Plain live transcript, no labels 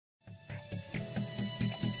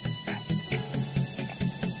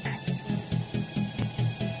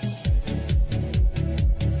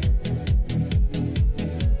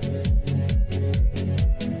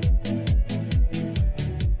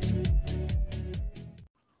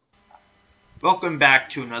Welcome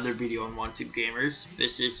back to another video on Wanted Gamers.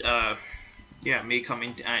 This is me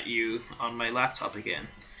coming at you on my laptop again.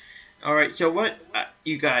 Alright, so what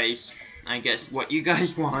what you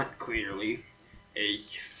guys want clearly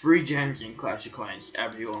is free gems in Clash of Clans.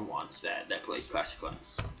 Everyone wants that plays Clash of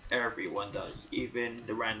Clans. Everyone does, even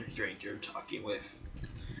the random stranger talking with.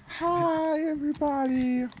 Hi,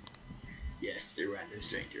 everybody. Yes, the random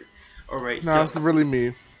stranger. Alright, No, so it's really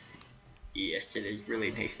me. yes, it is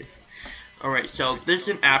really Nathan. Alright, so there's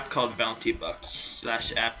an app called Bounty Bucks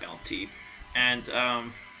 / App Bounty, and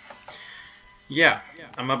I'm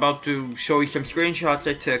about to show you some screenshots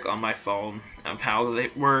I took on my phone of how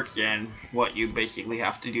it works and what you basically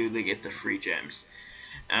have to do to get the free gems.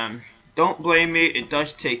 Don't blame me, it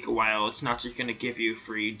does take a while. It's not just gonna give you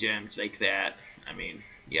free gems like that. I mean,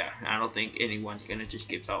 I don't think anyone's gonna just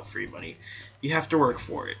give out free money. You have to work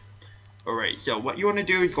for it. Alright, so what you want to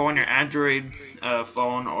do is go on your Android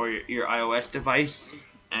phone or your iOS device,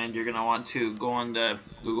 and you're going to want to go on the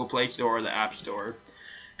Google Play Store or the App Store,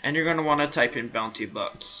 and you're going to want to type in Bounty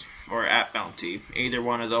Bucks or App Bounty. Either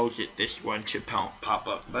one of those, this one should pop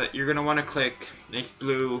up. But you're going to want to click this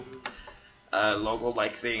blue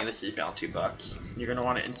logo-like thing. This is Bounty Bucks. You're going to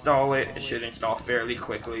want to install it. It should install fairly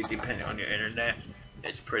quickly depending on your internet.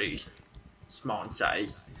 It's pretty small in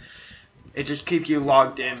size. It just keeps you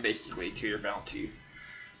logged in basically to your bounty.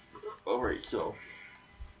 Alright, so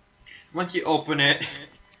once you open it,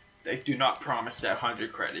 they do not promise that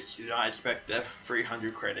 100 credits. Do not expect the free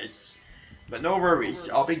 100 credits. But no worries,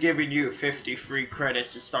 I'll be giving you 50 free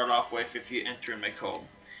credits to start off with if you enter in my code.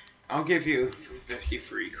 I'll give you 50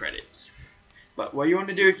 free credits. But what you want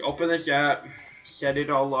to do is open this app, set it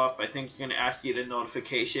all up. I think it's going to ask you the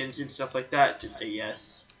notifications and stuff like that. Just say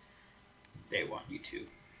yes. They want you to.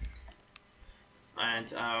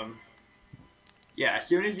 And as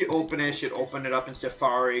soon as you open it, should open it up in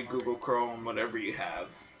Safari, Google Chrome, whatever you have.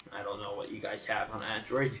 I don't know what you guys have on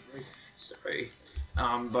Android. Sorry.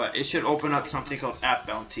 But it should open up something called App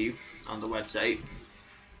Bounty on the website,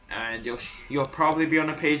 and you'll probably be on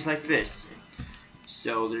a page like this.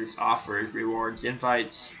 So there's offers, rewards,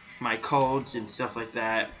 invites, my codes, and stuff like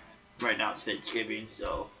that. Right now it's Thanksgiving,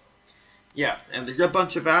 so yeah. And there's a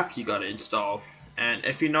bunch of apps you gotta install. And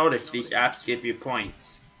if you notice, these apps give you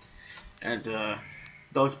points, and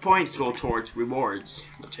those points go towards rewards,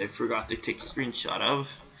 which I forgot to take a screenshot of,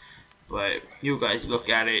 but you guys look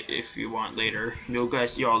at it if you want later. You'll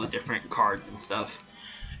guys see all the different cards and stuff.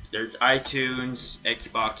 There's iTunes,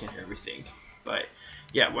 Xbox, and everything. But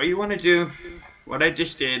yeah, what you want to do, what I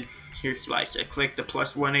just did, here's Slice. I clicked the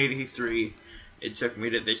plus 183, it took me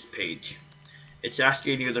to this page. It's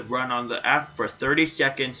asking you to run on the app for 30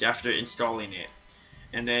 seconds after installing it.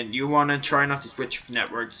 And then you want to try not to switch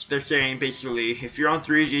networks. They're saying basically, if you're on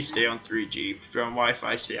 3G, stay on 3G. If you're on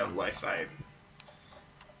Wi-Fi, stay on Wi-Fi.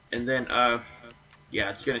 And then,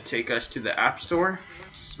 it's going to take us to the App Store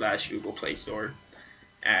 / Google Play Store.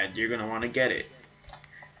 And you're going to want to get it.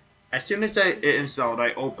 As soon as it installed,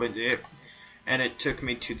 I opened it. And it took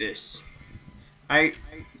me to this.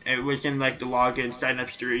 It was in like the login sign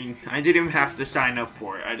up screen. I didn't even have to sign up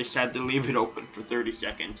for it. I just had to leave it open for 30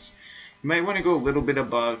 seconds. You might want to go a little bit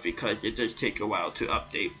above because it does take a while to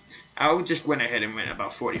update. I just went ahead and went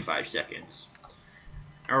about 45 seconds.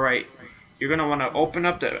 Alright, you're going to want to open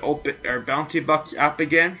up the Bounty Bucks app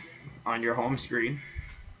again on your home screen.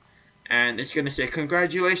 And it's going to say,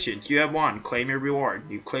 congratulations, you have won, claim your reward.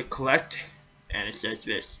 You click collect, and it says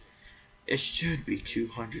this. It should be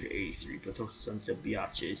 283, but those sons of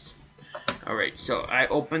biatches. Alright, so I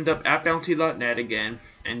opened up appbounty.net again,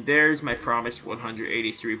 and there's my promised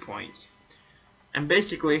 183 points. And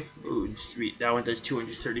basically, ooh, sweet, that one does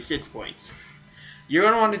 236 points. You're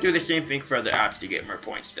going to want to do the same thing for other apps to get more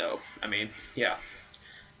points, though. I mean, yeah.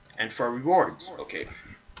 And for rewards, okay.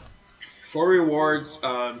 For rewards,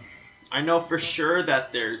 I know for sure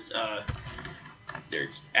that there's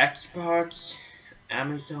Xbox,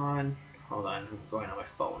 Amazon. Hold on, I'm going on my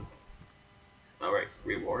phone. Alright,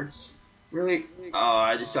 rewards. Really? Oh,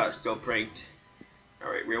 I just got so pranked.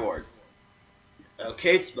 Alright, rewards.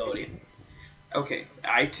 Okay, it's loading. Okay,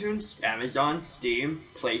 iTunes, Amazon, Steam,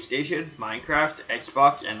 PlayStation, Minecraft,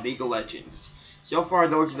 Xbox, and League of Legends. So far,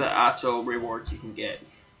 those are the actual rewards you can get.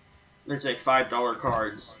 There's like $5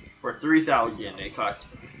 cards for 3,000. It costs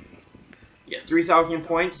 3,000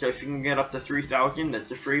 points. So if you can get up to 3,000,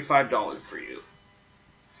 that's a free $5 for you.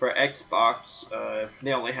 For Xbox,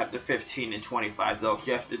 they only have the 15 and 25 though, so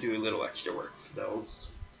you have to do a little extra work for those.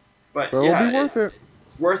 But It'll be worth it.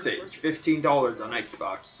 It's worth it. It's $15 on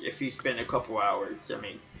Xbox if you spend a couple hours. I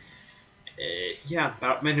mean,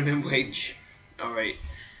 about minimum wage. Alright.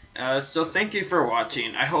 So thank you for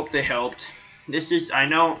watching. I hope they helped. this is, I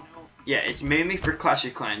know, yeah, it's mainly for Clash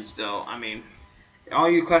of Clans though. I mean, all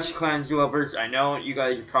you Clash of Clans lovers, I know you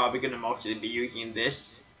guys are probably gonna mostly be using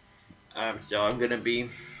this. So I'm gonna be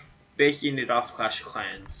basing it off Clash of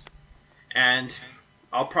Clans, and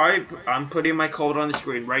I'm putting my code on the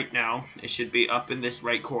screen right now. It should be up in this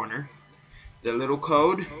right corner. The little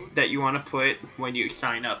code that you want to put when you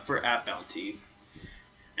sign up for App Bounty.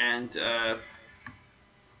 And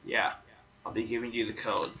yeah, I'll be giving you the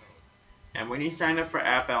code. And when you sign up for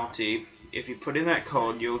App Bounty, if you put in that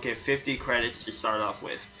code, you'll get 50 credits to start off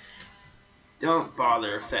with. Don't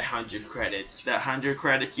bother with that 100 credits. That 100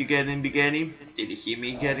 credits you get in the beginning, did you see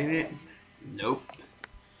me getting it? Nope.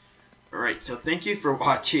 Alright, so thank you for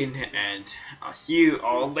watching, and I'll see you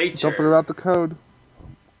all later. Don't forget about the code.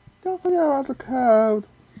 Don't forget about the code.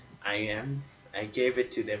 I gave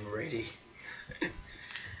it to them already.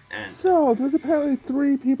 And so, there's apparently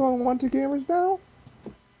 3 people on Wanted Gamers now?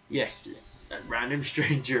 yes, just a random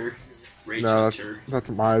stranger, Ray No, that's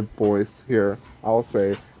my voice here. I'll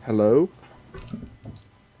say hello.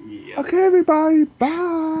 Yep. Okay, everybody,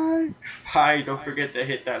 bye. Bye. Don't forget to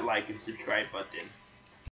hit that like and subscribe button.